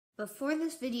Before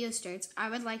this video starts, I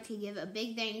would like to give a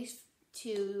big thanks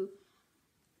to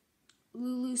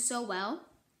Lulu So Well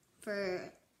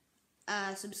for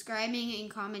subscribing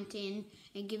and commenting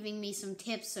and giving me some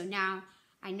tips, so now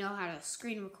I know how to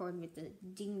screen record with the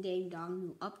Ding Dang Dong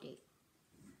new update.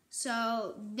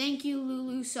 So thank you,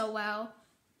 Lulu So Well,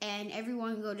 and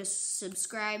everyone go to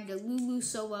subscribe to Lulu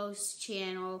So Well's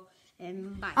channel,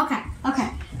 and bye. Okay,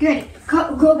 good.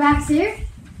 Go back there.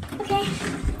 Okay,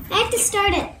 I have to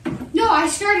start it. No, I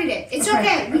started it. It's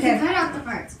okay. We can cut out the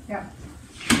parts. Yeah.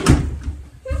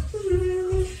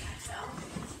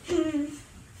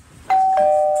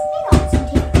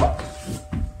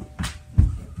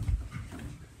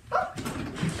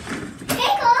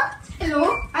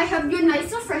 Hello, I have your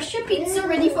nice and fresh pizza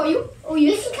ready for you. Oh,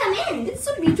 yes. You can come in. It's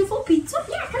a beautiful pizza.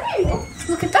 Yeah, come in.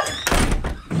 Look at that.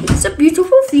 It's a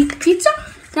beautiful pizza.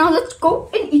 Now let's go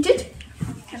and eat it.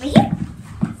 Come here.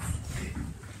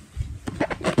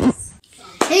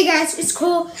 Hey guys, it's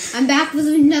Cole. I'm back with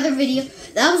another video.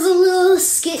 That was a little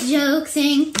skit joke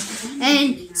thing.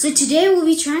 And so today we'll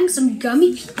be trying some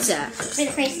gummy pizza. For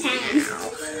the first time.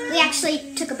 We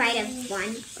actually took a bite of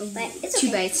one, but it's okay.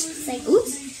 2 bites. It's like,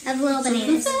 Oops. of little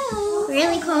bananas.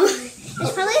 Really cool.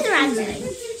 It's probably the raspberry.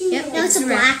 Yep. No, it's a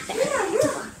blackberry.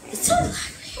 It's a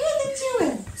blackberry. What are you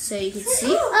doing? So you can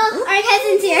see. Oh, our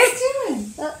cousin's here. What are you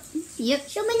doing? Oh, Yep.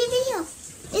 show me the video.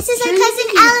 This is our cousin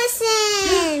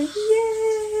Allison.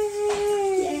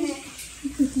 Yay!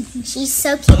 She's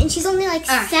so cute, and she's only like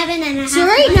 7.5. So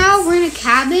right now we're in a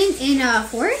cabin in a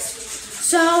forest.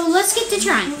 So let's get to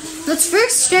trying. Let's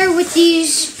first start with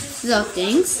these little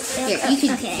things. Here, you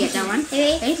can get that one.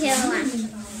 3, 2, 1.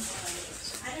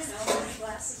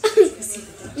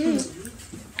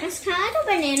 It's kind of like a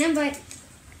banana, but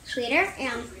sweeter.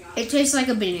 Yeah. It tastes like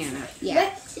a banana. Yeah.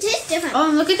 But it tastes different. Oh,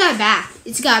 and look at that back.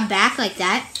 It's got a back like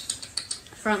that.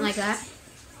 Front like that.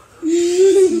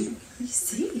 You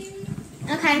see?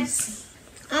 Okay.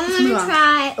 I'm move gonna on.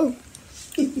 try. Oh,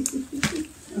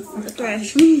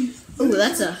 Ooh,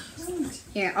 that's a...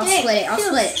 Here, I'll split it. I'll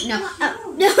split it. No.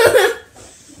 oh.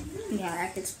 Yeah, I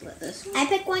could split this. I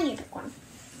pick one, you pick one.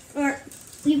 Or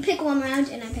you pick one round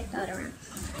and I pick the other round.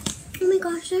 Oh my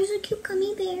gosh, there's a cute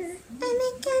gummy bear. I'm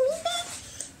a gummy bear.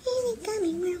 I'm a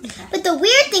gummy bear. Okay. But the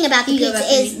weird thing about the You go pizza back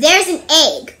to is there's an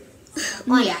egg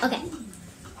on Yeah. it. Okay.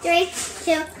 3,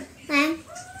 2, 1.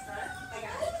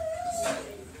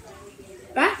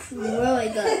 That's really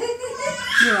good.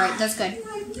 You're right, that's good.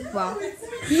 Wow.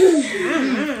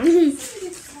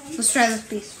 Let's try this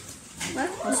piece. What?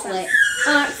 I'll split it.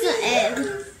 Oh, it's an egg.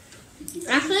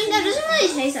 Actually, that doesn't really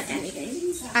taste like anything.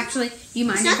 Actually, do you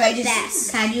mind It's if not I the just...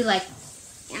 best. Can I do like...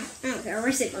 Yeah, I don't care.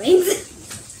 We're siblings.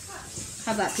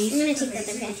 How about I'm piece? gonna take the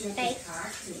other bite.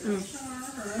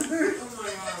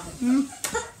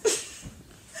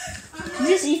 You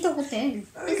just eat the whole thing.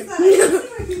 That's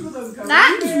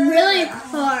really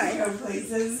hard.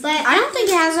 But I don't think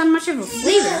it has that much of a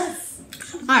flavor.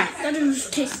 Alright, that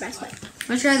doesn't taste the best way.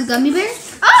 let's try the gummy bear.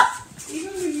 Oh!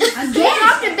 Again,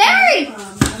 off the berry!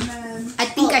 I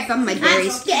think I found my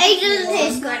berries. The egg doesn't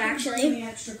taste good, actually.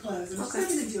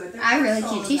 I really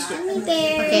can't taste it. Gummy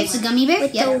bear. Okay, it's a gummy bear?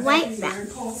 With the Yep. white wrap.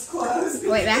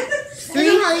 White back. That's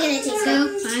probably gonna taste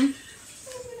good. 2, 1.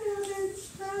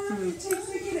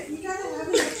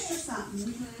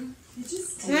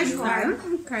 That's hard.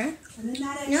 Okay.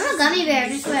 No, gummy bear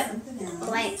just went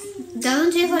white.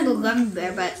 Doesn't taste like a gummy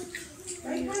bear, but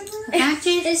it kind of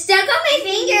tastes It's stuck on my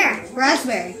finger.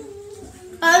 raspberry.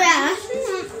 Oh yeah,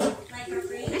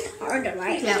 that's hard to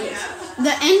write. Yeah.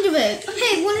 The end of it.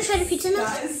 Hey, wanna try the pizza now?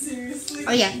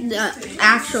 Oh yeah, the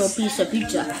actual piece of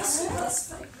pizza.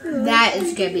 That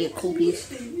is gonna be a cool piece.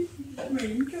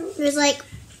 There's like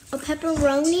a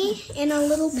pepperoni and a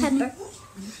little pepper.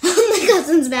 My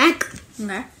cousin's back.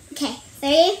 Okay. Okay,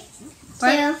 3, 2.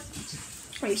 What?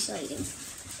 Are you still eating?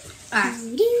 Alright.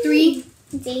 3,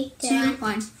 3, 2, 2, 1.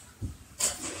 1.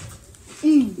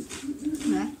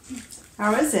 Okay.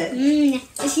 How is it?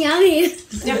 It's yummy.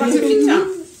 Yeah, what's your pizza?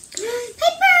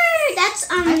 Pepper! That's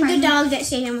Hi, the Frank. dog that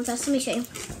stayed here with us. Let me show you.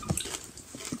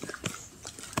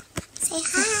 Say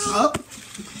hi. Oh.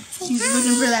 She's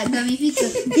looking for that gummy pizza.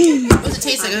 Does it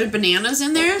taste like there are bananas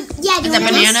in there? Yeah, do Is you that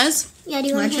want bananas? Yeah, do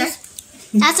you want to Wanna taste?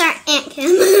 That's our Aunt Kim.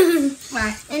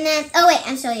 Why? And then, oh wait,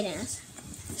 I'm still eating this.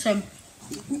 Same.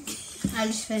 I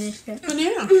just finished it.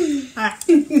 Banana. Alright.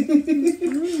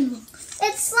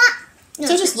 It's not. No,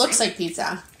 So it it's just not looks like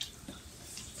pizza.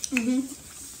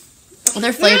 Mm-hmm.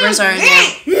 Other flavors are in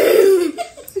there.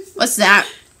 What's that?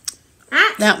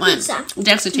 That one. Pizza. Does it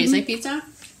actually taste like pizza?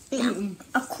 No,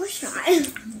 of course not.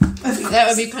 That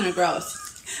would be kind of gross.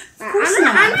 I'm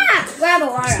gonna grab a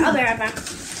water. I'll be right back.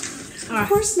 Of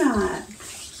course not.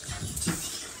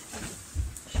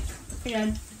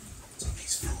 Good.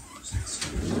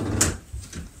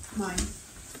 Mine.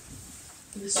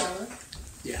 The salad?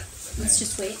 Yeah. Let's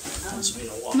just wait. Wants me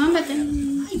to walk. Come on,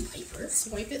 Bethany. Hi, Piper.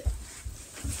 Swipe it.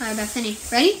 Alright, Bethany.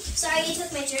 Ready? Sorry, you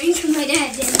took my drink. My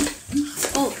dad did.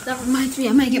 Oh, that reminds me.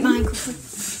 I'm gonna get mine.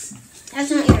 That's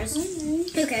not yours.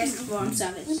 Who cares? Well, I'm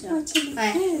savage. So.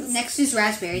 Alright, next is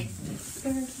raspberry.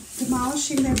 They're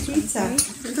demolishing their pizza.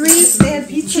 3, They had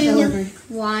pizza 2, delivered.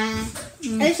 1.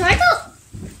 It's hard to.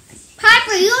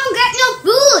 Piper, you don't get no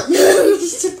food. She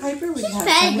said Piper would have some,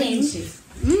 begging. wouldn't she?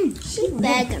 She's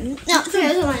begging. No, she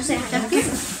doesn't want to say hi. Okay.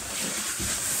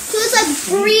 So it's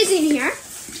like freezing here.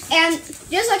 And just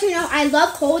to let you know, I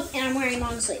love cold and I'm wearing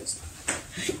long sleeves.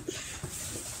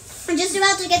 I'm just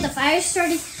about to get the fire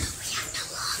started. We have no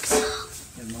logs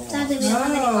though. Sadly, we don't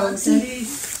have any Oh, logs. Daddy.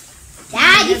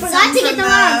 Dad, you forgot to get the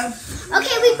logs.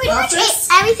 Okay, we pretty much ate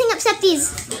everything except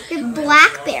these. The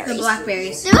blackberries. The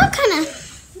blackberries. They look kind of.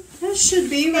 That should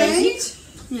be right.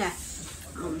 Yeah.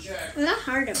 They're not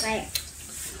hard to bite.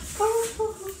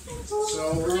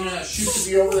 So we're gonna shoot to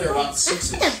be over there about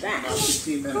 6 Look at that. about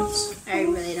 15 minutes. I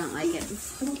really don't like it. You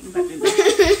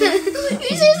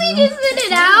seriously just spit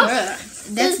it out?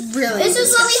 That's really. This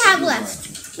is what we have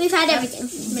left. We've had everything.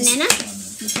 Banana,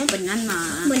 Banana.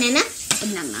 banana,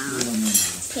 Banana.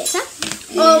 pizza.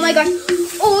 Oh my gosh.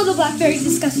 Oh, the blackberry is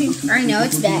disgusting. I know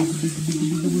it's bad.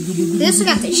 They also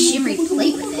got this shimmery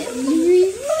plate with it.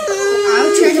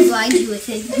 I'll try to blind you with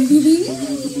it.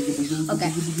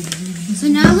 Okay. So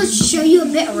now let's show you a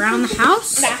bit around the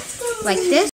house. Like this.